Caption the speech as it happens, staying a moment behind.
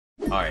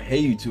Alright,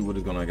 hey YouTube, what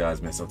is going on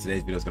guys, man? So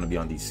today's video is going to be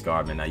on the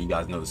SCAR, man. Now you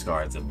guys know the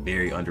SCAR is a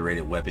very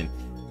underrated weapon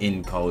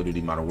in Call of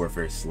Duty Modern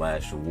Warfare /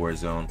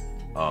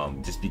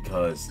 Warzone, just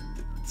because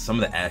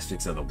some of the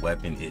aspects of the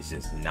weapon is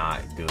just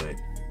not good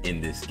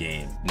in this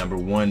game. Number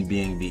one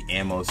being the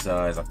ammo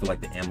size. I feel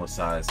like the ammo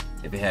size,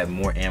 if it had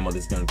more ammo,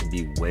 this gun could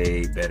be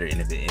way better,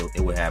 and if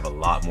it would have a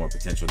lot more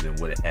potential than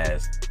what it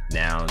has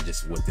now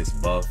just with this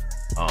buff.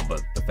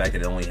 But the fact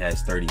that it only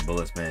has 30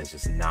 bullets, man, it's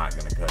just not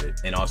gonna cut it.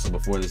 And also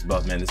before this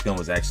buff, man, this gun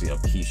was actually a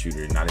pea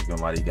shooter. Not even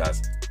gonna lie to you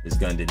guys, this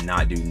gun did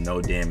not do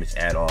no damage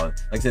at all. Like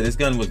I said, this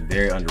gun was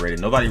very underrated.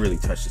 Nobody really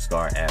touched the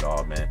SCAR at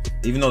all, man.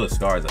 Even though the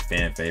SCAR is a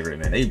fan favorite,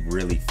 man, they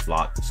really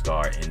flopped the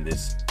SCAR in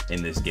this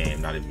game.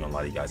 Not even gonna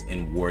lie to you guys,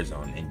 in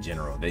Warzone in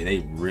general, they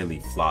really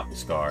flopped the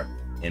SCAR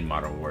in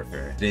Modern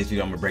Warfare. Today's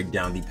video, I'm gonna break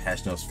down the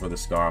patch notes for the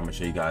SCAR. I'm gonna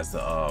show you guys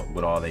the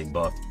what all they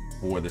buffed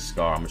for the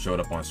SCAR. I'm gonna show it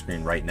up on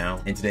screen right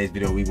now. In today's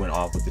video, we went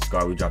off with the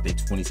SCAR. We dropped a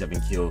 27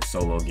 kill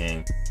solo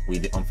game. We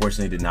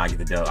unfortunately did not get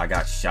the dub. I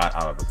got shot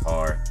out of the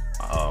car.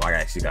 I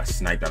actually got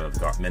sniped out of the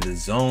car. Man, the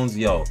zones,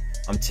 yo,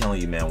 I'm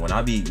telling you, man, when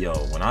I be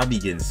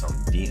getting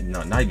some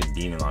not even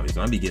demon lobbies,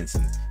 when I be getting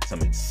some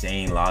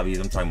insane lobbies,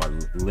 I'm talking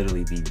about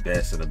literally the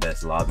best of the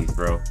best lobbies,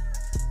 bro.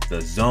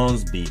 The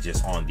zones be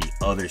just on the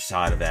other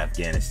side of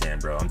Afghanistan,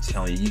 bro. I'm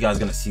telling you, you guys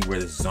gonna see where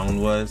the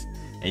zone was,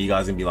 and you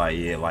guys gonna be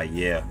like,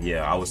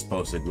 yeah, I was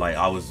supposed to, like,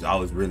 I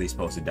was really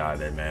supposed to die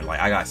there, man. Like,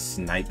 I got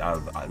sniped out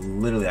of,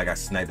 literally I got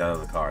sniped out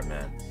of the car,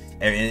 man.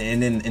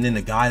 And then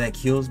the guy that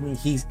kills me,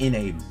 he's in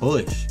a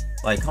bush.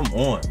 Like, come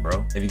on,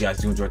 bro. If you guys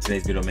do enjoy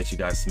today's video, make sure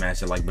you guys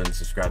smash the like button,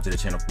 subscribe to the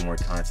channel for more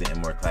content and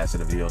more class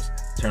of the videos.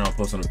 Turn on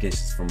post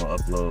notifications for more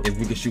upload. If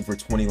we could shoot for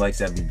 20 likes,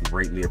 that'd be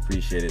greatly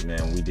appreciated,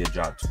 man. We did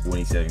drop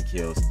 27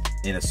 kills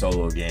in a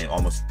solo game,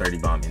 almost 30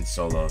 bomb in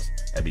solos.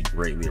 That'd be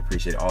greatly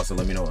appreciated. Also,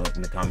 let me know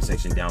in the comment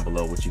section down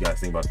below what you guys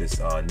think about this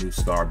new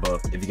SCAR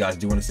buff. If you guys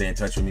do want to stay in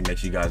touch with me, make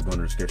sure you guys go in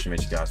the description. Make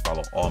sure you guys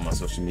follow all my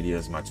social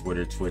medias, my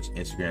Twitter, Twitch,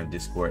 Instagram,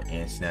 Discord,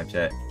 and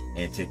Snapchat,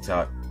 and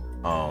TikTok.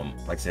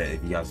 Like I said,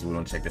 if you guys do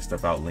want to check this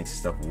stuff out, links and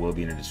stuff will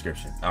be in the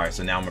description. All right,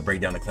 so now I'm gonna break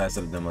down the class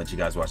of them, let you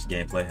guys watch the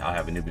gameplay. I'll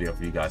have a new video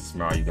for you guys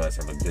tomorrow. You guys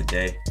have a good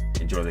day,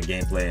 enjoy the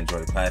gameplay, enjoy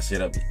the class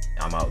setup.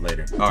 I'm out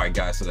later. All right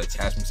guys, so the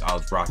attachments I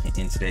was rocking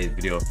in today's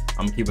video,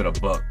 I'm gonna keep it a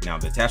buck. Now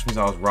the attachments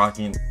I was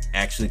rocking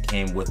actually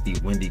came with the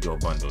Wendigo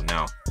bundle.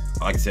 Now,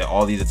 like I said,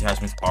 all these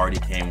attachments already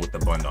came with the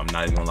bundle. I'm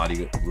not even gonna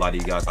lie to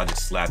you guys. I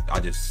just slapped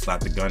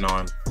the gun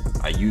on,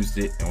 I used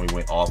it, and we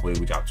went all the way.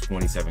 We dropped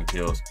 27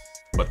 kills.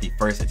 But the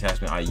first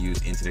attachment I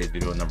used in today's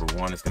video, number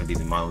one, is going to be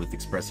the monolithic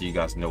suppressor. You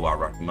guys know I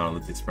rock the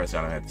monolithic suppressor.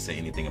 I don't have to say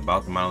anything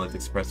about the monolithic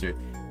suppressor.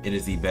 It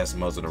is the best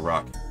muzzle to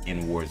rock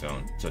in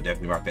Warzone, so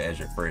definitely rock that as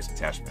your first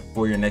attachment.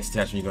 For your next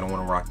attachment, you're going to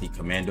want to rock the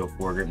commando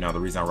foregrip. Now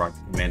the reason I rock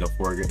the commando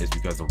foregrip is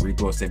because the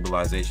recoil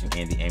stabilization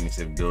and the aiming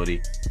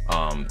stability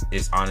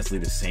is honestly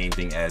the same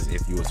thing as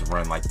if you was to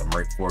run like the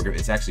merc foregrip.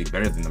 It's actually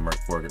better than the merc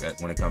foregrip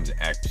when it comes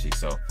to accuracy,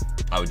 so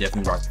I would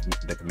definitely rock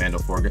the commando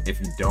foregrip. If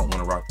you don't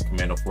want to rock the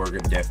commando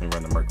foregrip, definitely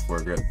run the merc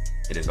foregrip.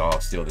 It is all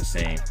still the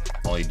same.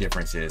 Only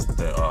difference is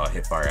the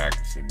hip fire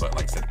accuracy. But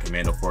like I said, the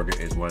commando foregrip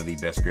is one of the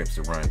best grips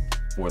to run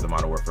for the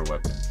Modern Warfare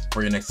weapons.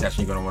 For your next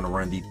attachment, you're going to want to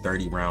run the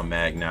 30 round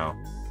mag. Now,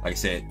 like I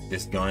said,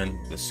 this gun,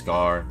 the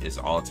SCAR, is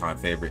all-time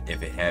favorite.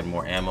 If it had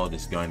more ammo,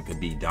 this gun could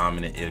be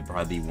dominant. It'd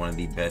probably be one of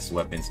the best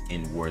weapons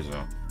in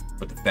Warzone.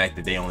 But the fact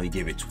that they only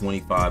give it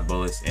 25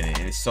 bullets, and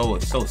it's so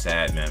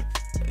sad, man.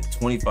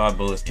 25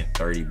 bullets and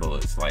 30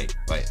 bullets, like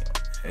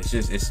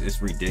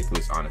it's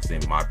ridiculous, honestly,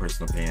 in my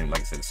personal opinion.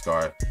 Like I said, the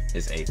SCAR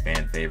is a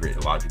fan favorite. A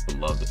lot of people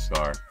love the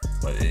SCAR,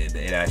 but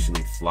it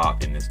actually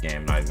flopped in this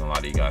game. Not even gonna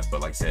lie to you guys, but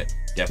like I said,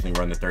 definitely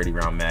run the 30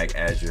 round mag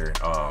as your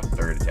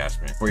third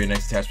attachment. For your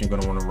next attachment, you're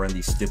gonna want to run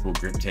the stipple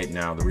grip tape.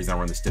 Now the reason I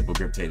run the stipple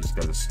grip tape is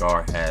because the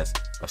SCAR has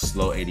a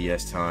slow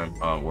ADS time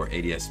or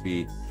ADS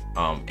speed,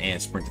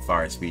 and sprint to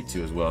fire speed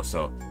too as well.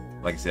 So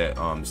like I said,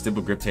 the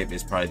stipple grip tape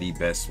is probably the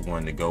best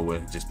one to go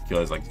with, just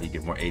because like you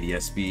get more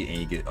ADS speed and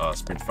you get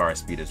sprint to fire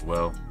speed as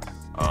well.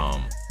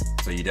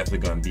 So you're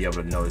definitely going to be able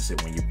to notice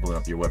it when you're pulling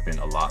up your weapon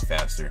a lot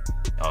faster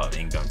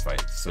in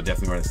gunfights. So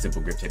definitely run the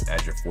stipple grip tape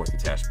as your fourth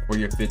attachment. For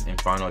your fifth and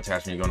final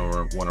attachment, you're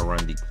going to want to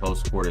run the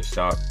close quarter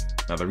stock.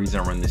 Now the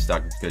reason I run this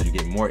stock is because you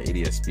get more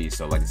ADS speed.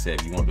 So like I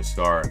said, if you want the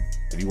SCAR,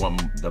 if you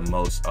want the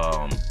most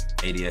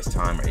ADS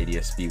time or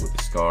ADS speed with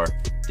the SCAR,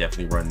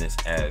 definitely run this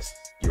as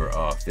your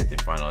fifth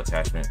and final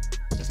attachment.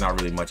 There's not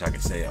really much I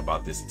can say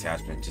about this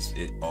attachment. Just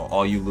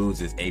all you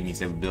lose is aiming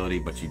stability,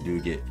 but you do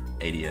get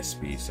ADS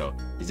speed, so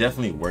it's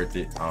definitely worth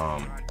it.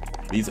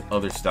 These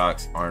other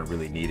stocks aren't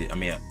really needed. I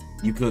mean,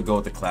 you could go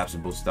with the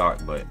collapsible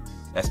stock, but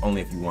that's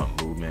only if you want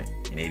movement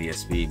and ADS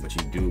speed, but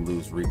you do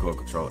lose recoil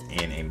control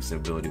and aim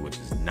stability, which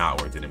is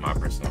not worth it in my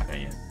personal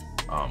opinion,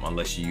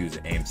 unless you use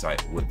an aim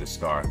sight with the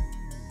SCAR.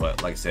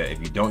 But like I said, if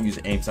you don't use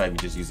the aim sight, you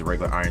just use the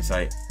regular iron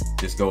sight,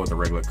 just go with the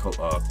regular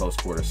close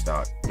quarter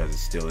stock, because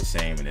it's still the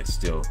same and it's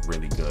still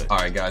really good. All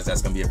right guys,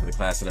 that's gonna be it for the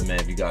class setup, man.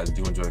 If you guys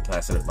do enjoy the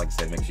class setup, like I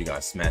said, make sure you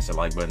guys smash the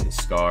like button. The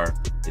SCAR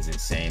is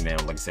insane, man.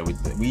 Like I said,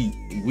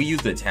 we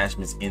use the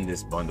attachments in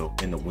this bundle,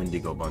 in the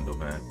Wendigo bundle,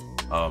 man.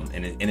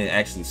 And it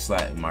actually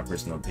slapped, in my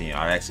personal opinion.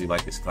 I actually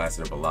like this class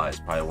setup a lot. It's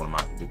probably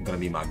gonna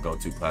be my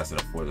go-to class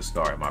setup for the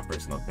Scar, in my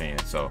personal opinion.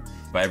 So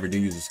if I ever do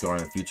use the Scar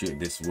in the future,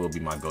 this will be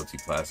my go-to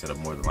class setup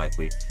more than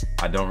likely.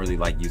 I don't really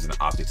like using the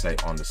optic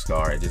sight on the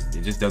Scar. It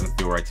just doesn't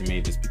feel right to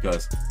me, just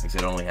because, like I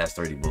said, it only has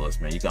 30 bullets,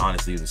 man. You can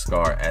honestly use the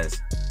Scar as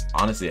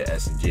honestly an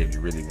SMG if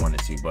you really wanted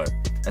to, but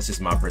that's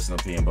just my personal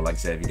opinion. But like I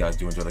said, if you guys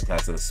do enjoy the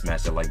class setup,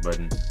 smash that like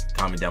button,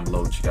 comment down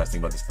below what you guys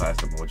think about this class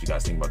setup and what you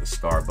guys think about the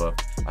Scar buff.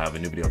 I have a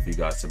new video for you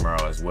guys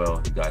tomorrow as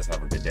well. You guys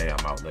have a good day.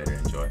 I'm out later.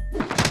 Enjoy.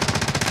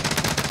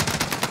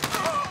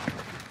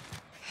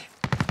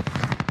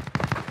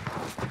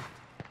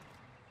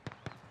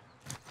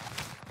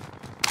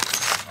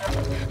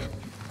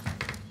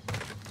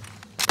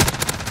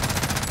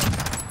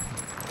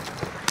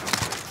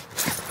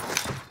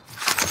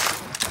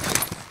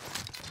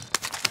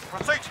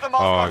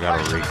 Oh, I got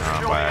a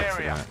recon by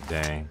accident.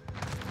 Dang.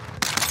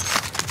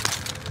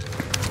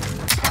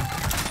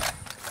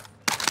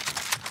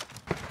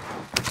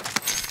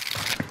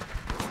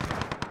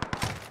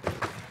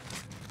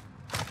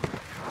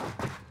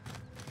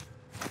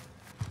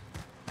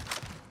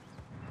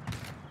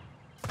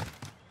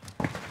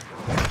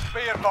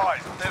 Be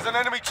advised, there's an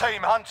enemy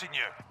team hunting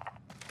you.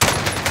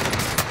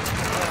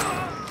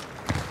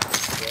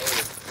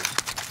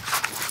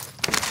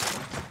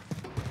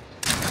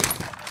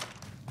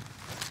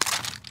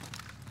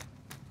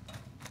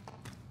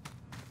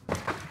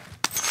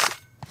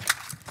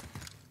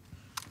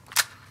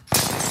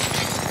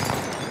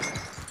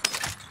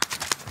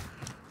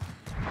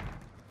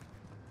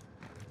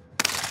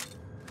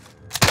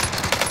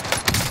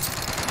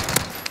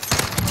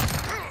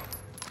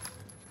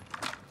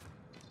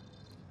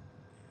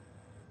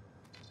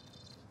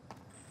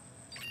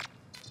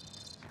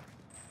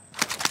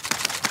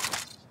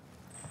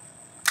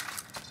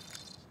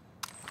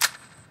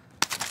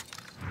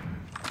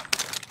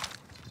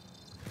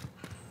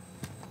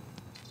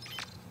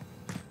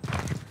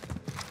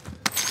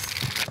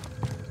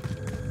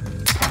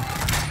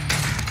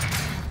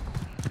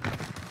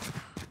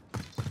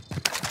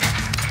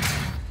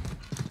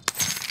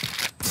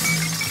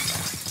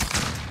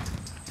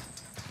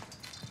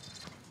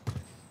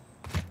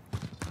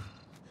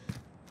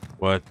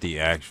 What the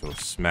actual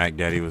smack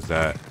daddy was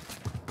that?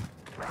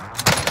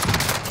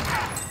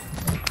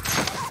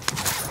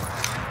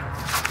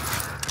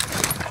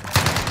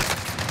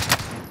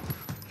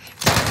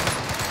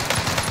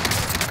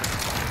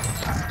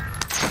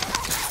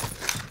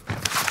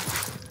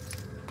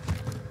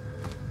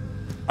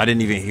 I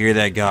didn't even hear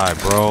that guy,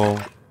 bro.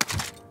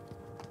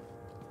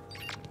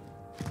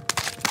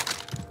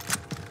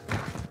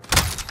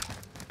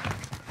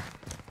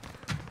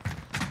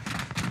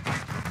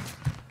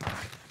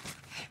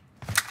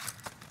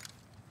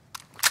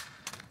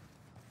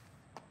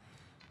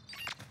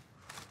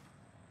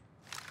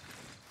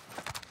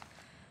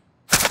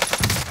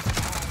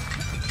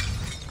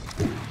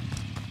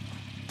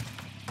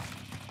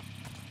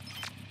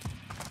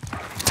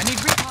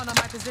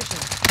 Position.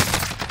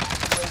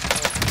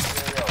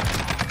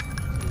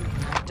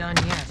 Not done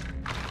yet.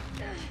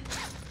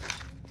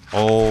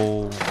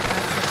 Oh. Back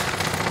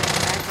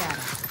at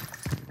it.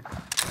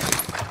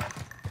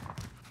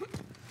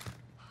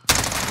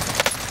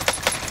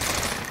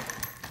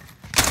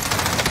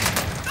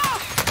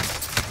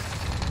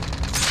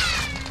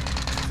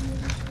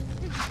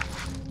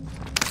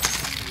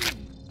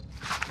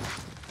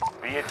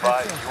 Be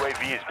advised,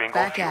 UAV is bingo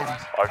Back fuel.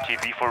 at it.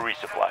 RTB for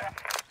resupply.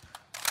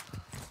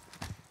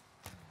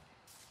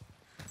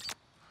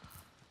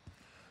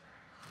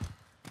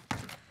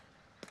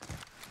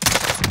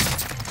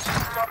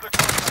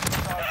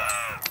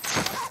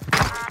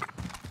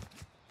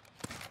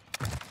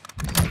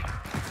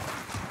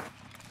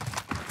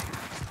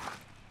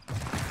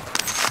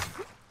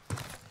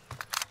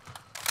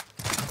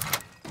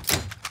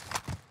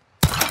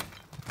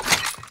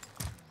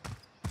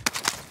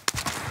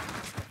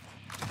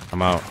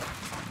 I'm out.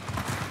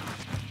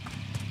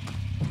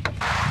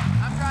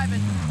 I'm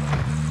driving.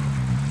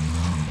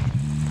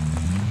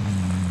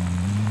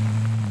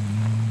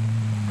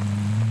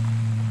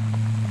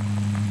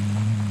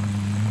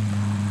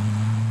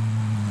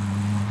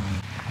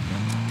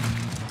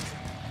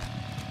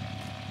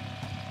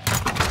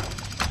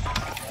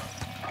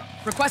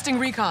 Requesting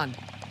recon.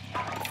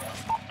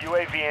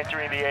 UAV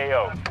entering the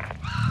AO.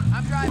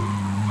 I'm driving.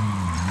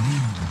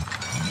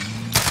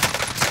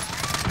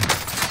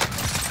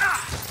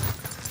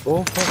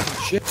 Oh,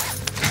 fucking shit.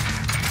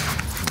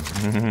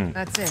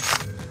 That's it.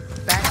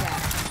 Back at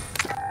it.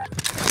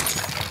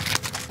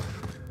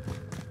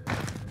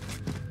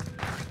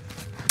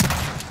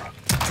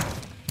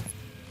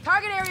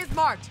 Target area is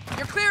marked.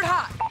 You're cleared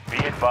hot. Be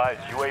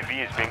advised,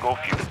 UAV is bingo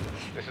fuel.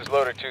 This is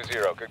Loader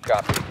 2-0. Good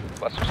copy.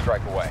 Cluster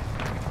strike away.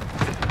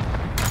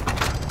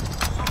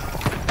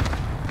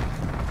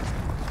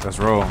 Let's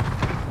roll.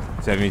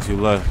 72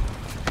 left.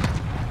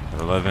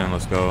 11,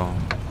 let's go.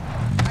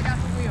 I got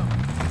the wheel.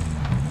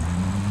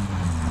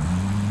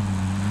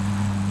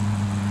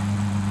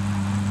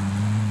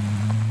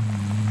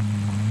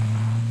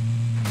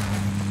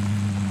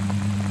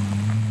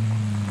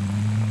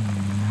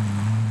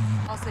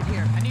 BUFFED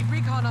here. I need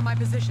recon on my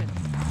position.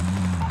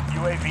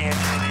 UAV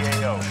entering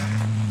the AO.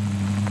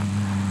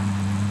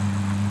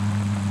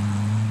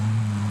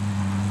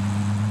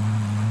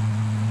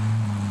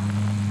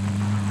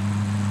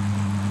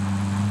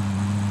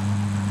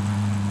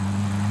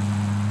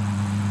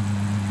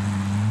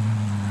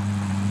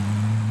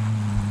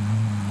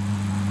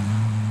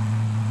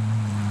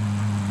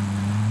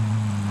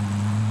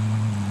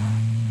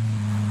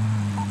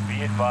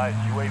 Be advised,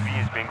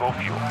 UAV is bingo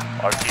fuel.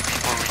 RTB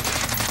for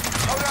resupply.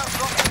 Loadout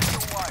drop heading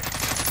your way.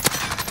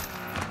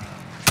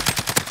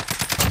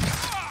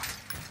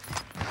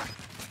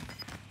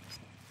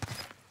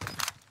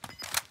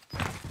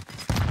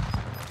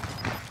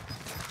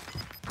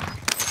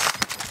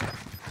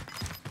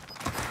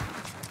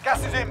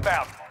 Gas is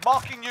inbound.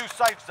 Marking new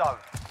safe zone.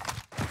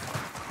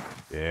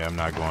 Yeah, I'm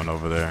not going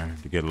over there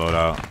to get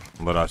loadout.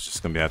 Loadout's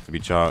just gonna have to be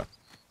chalked.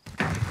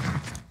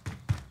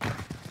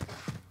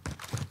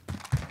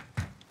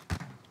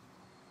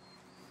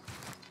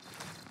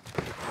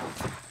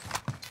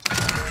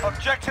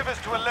 Objective is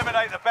to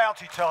eliminate the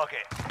bounty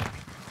target.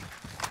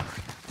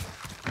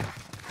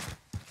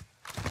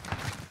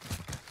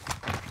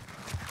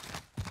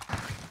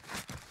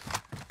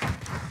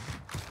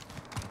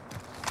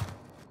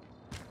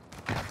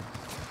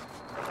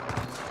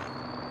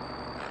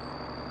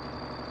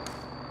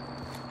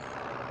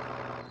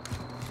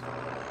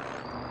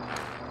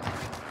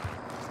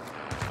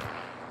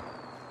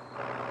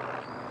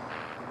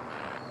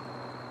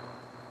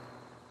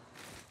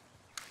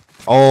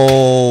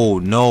 Oh,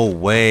 no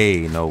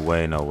way. No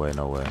way, no way,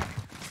 no way.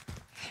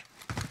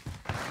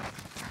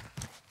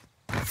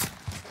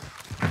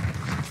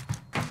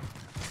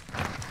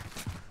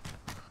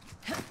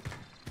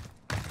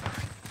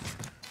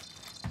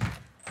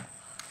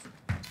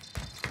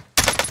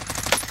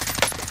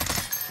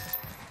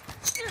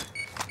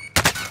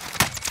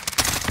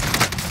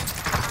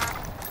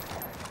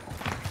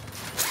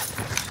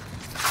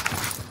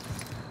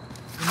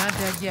 You're not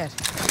dead yet.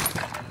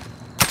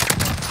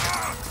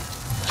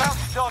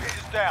 Bounty target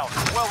is down.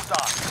 Well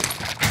done.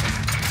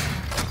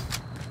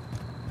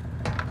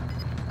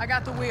 I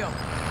got the wheel.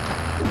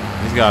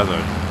 These guys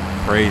are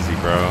crazy,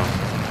 bro.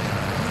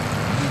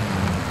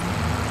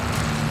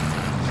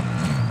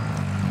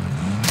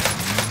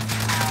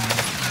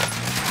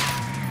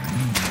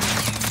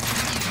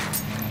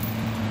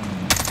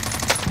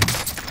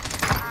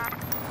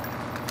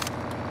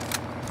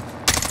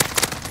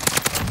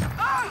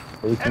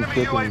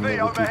 Enemy UAV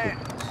overhead.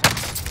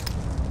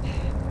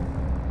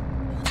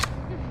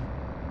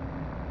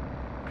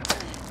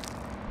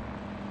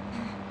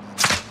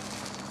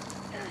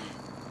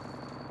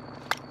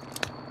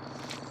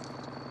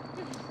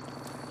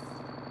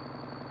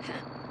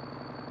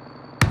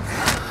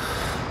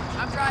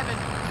 I'm driving.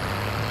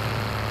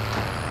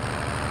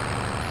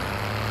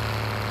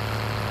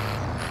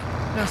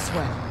 No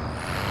sweat.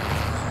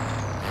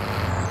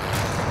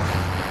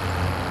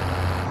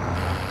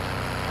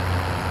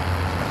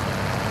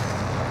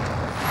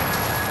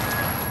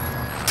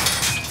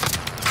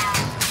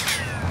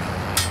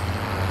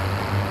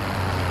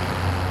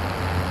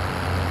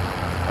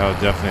 That was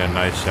definitely a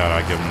nice shot.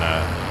 I'll give him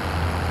that.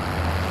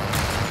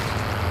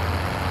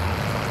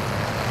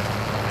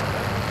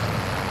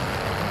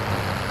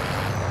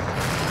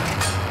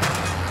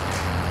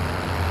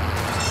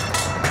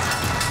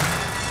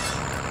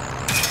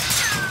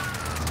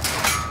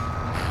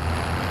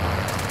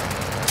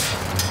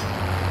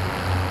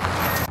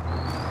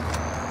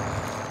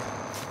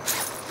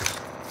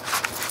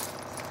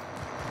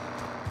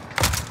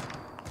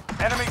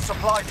 Enemy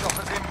supply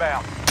choppers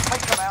inbound.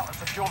 Take them out and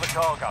secure the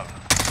cargo.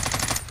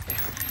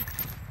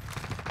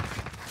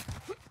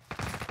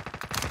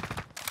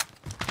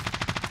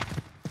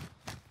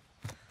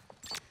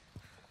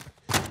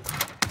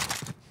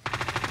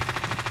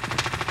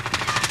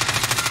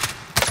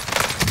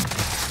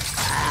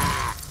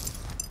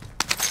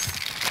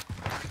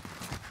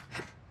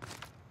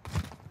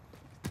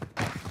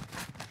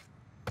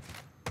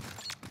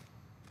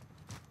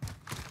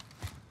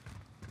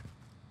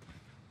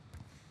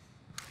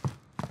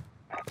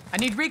 I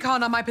need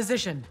recon on my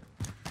position.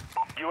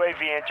 UAV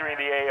entering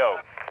the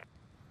AO.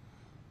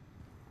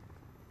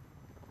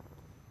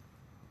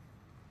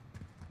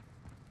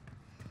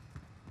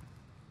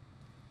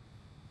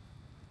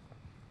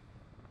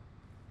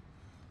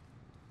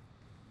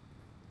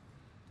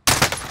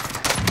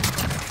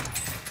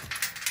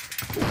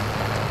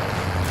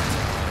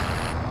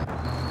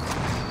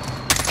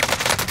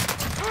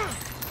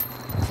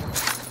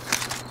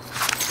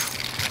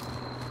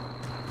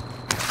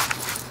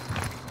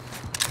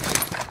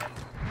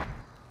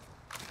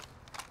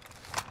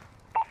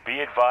 Be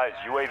advised,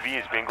 UAV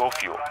is bingo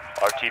fuel.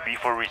 RTB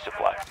for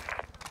resupply.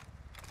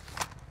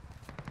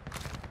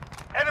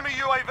 Enemy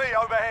UAV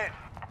overhead.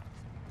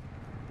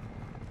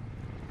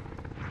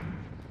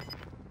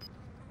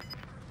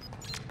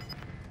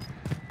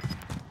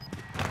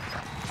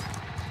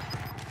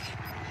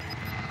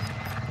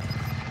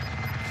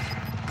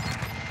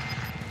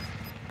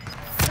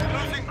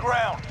 Losing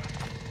ground.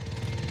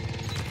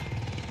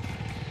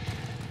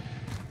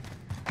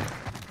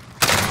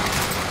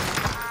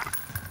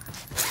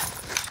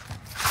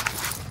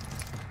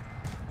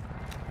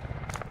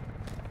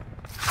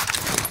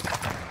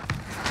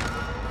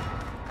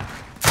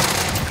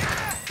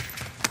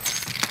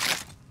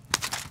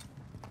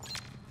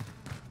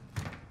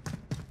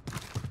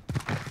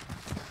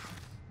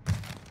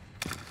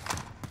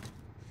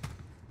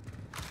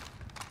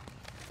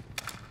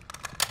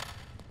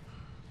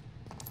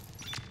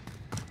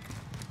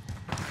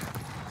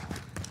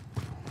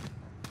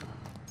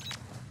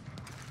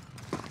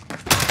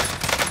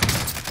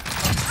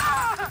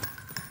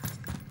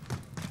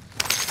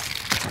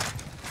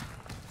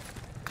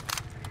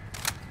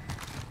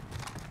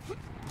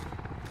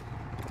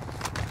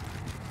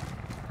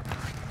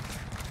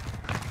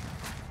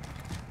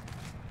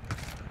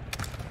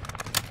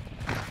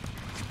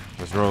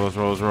 Let's roll, let's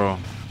roll, let's roll.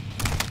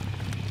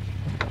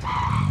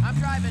 I'm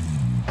driving.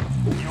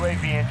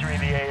 UAV entering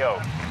the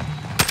AO.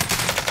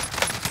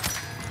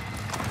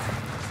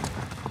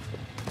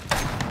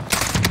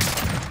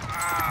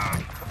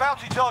 The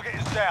bounty target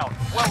is down.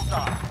 Well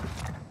done.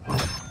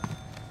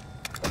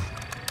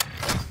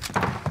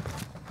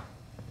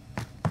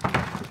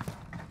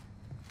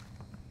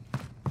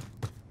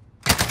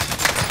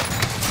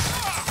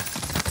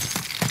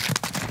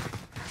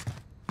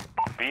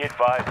 Be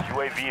advised,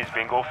 UAV is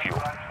bingo fuel.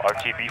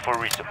 RTB for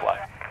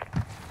resupply.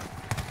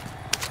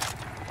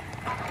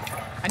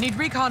 I need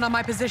recon on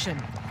my position.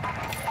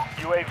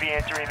 UAV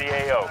entering the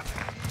AO.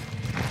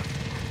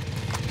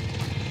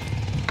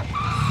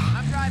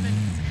 I'm driving.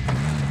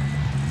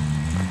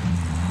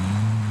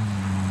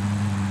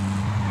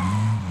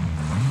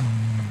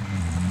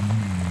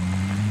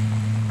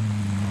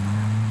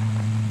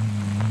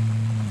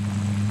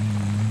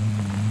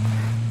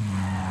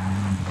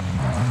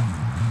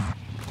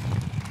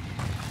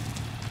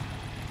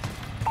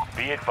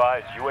 Be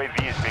advised,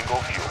 UAV is bingo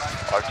fuel.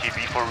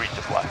 RTB for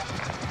resupply.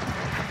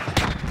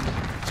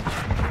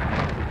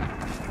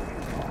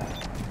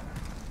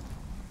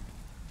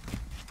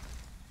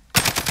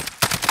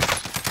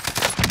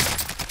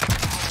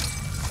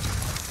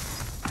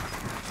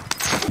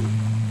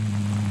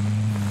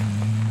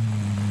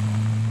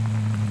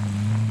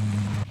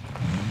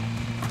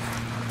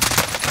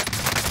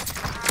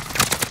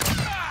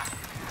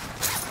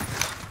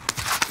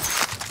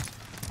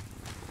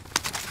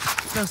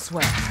 No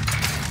sweat.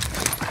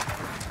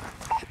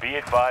 Be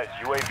advised,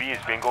 UAV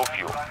is bingo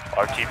fuel.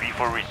 RTB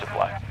for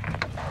resupply.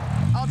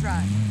 I'll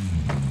drive.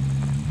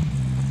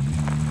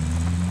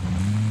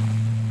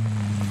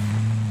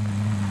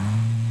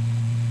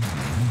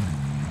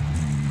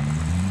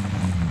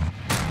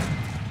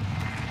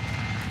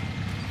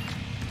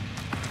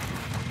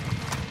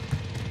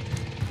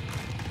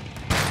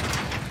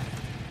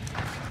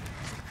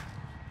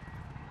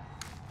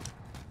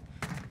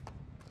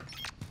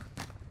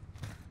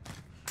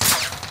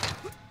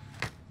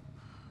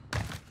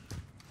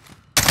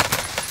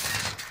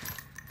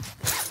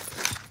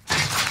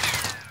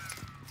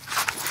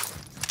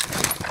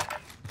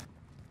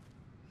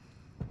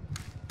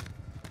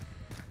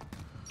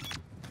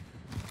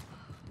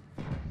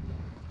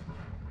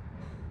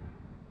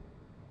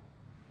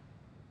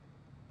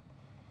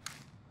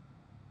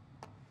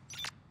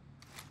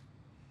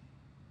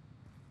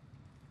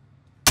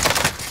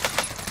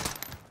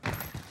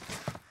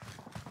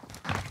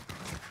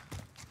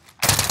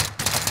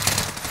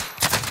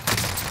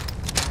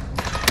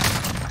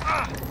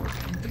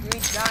 You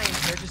ain't dying,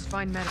 sir. Just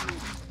find medical.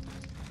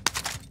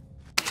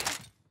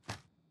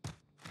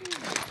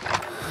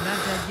 I'm not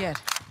dead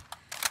yet.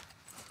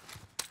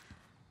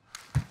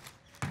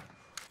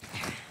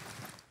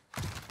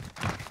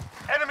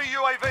 Enemy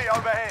UAV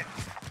overhead.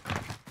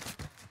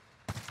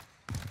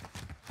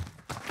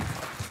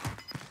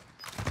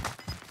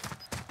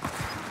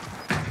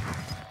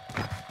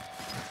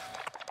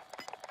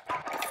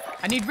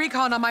 I need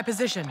recon on my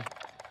position.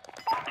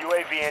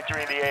 UAV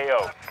entering the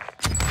AO.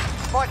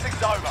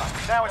 Fighting's over.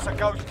 Now it's a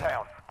ghost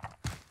town.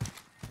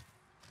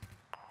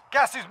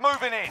 Gas is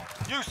moving in.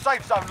 New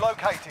safe zone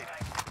located.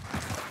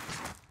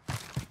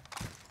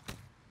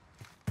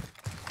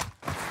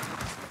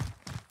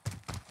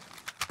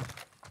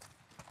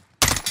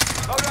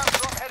 Loadout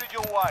drop headed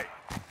your way.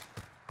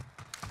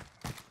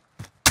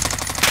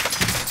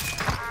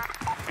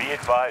 Be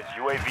advised,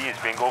 UAV is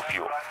bingo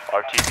fuel.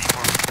 RTB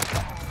for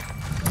resupply.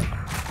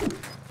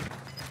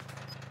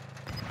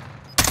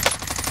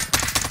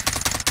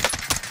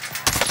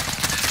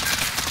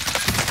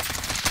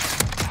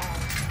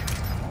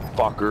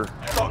 Fucker.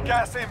 Got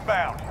gas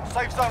inbound.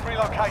 Safe zone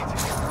relocated.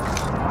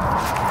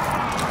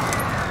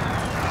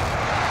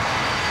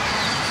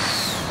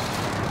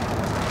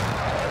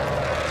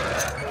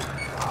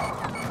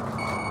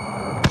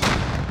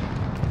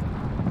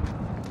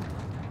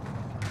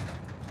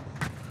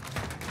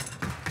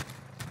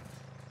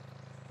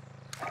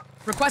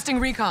 Requesting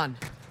recon.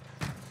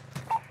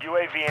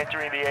 UAV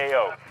entering the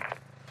AO.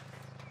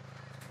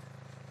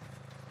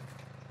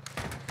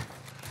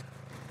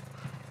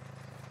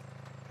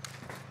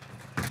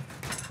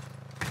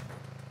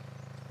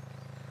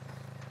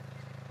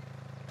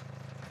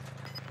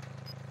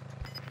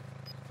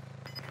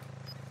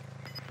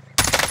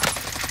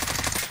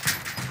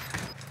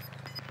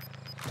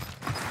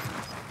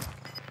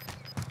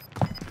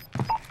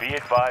 Be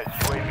advised,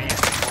 UAV is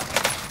bingo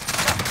fuel.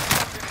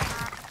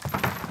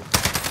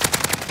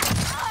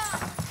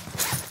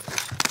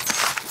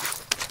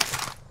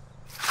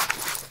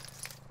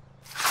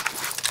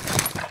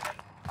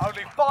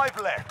 Only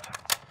 5 left.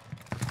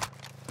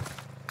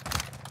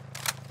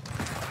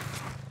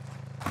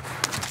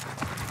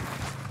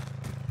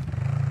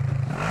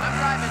 I'm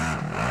driving.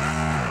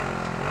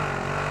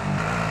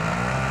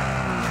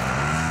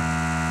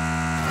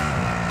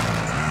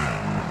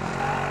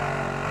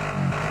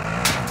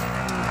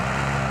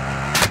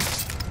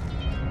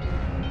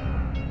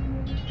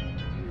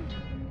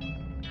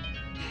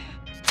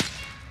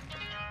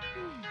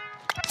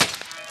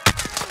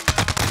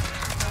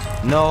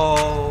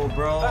 No,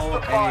 bro. That's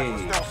the fight. We're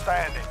Hey, still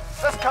standing.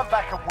 Let's come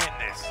back and win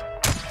this.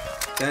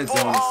 that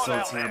zone is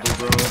so terrible,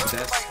 bro.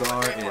 That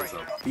scar is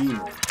a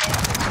female.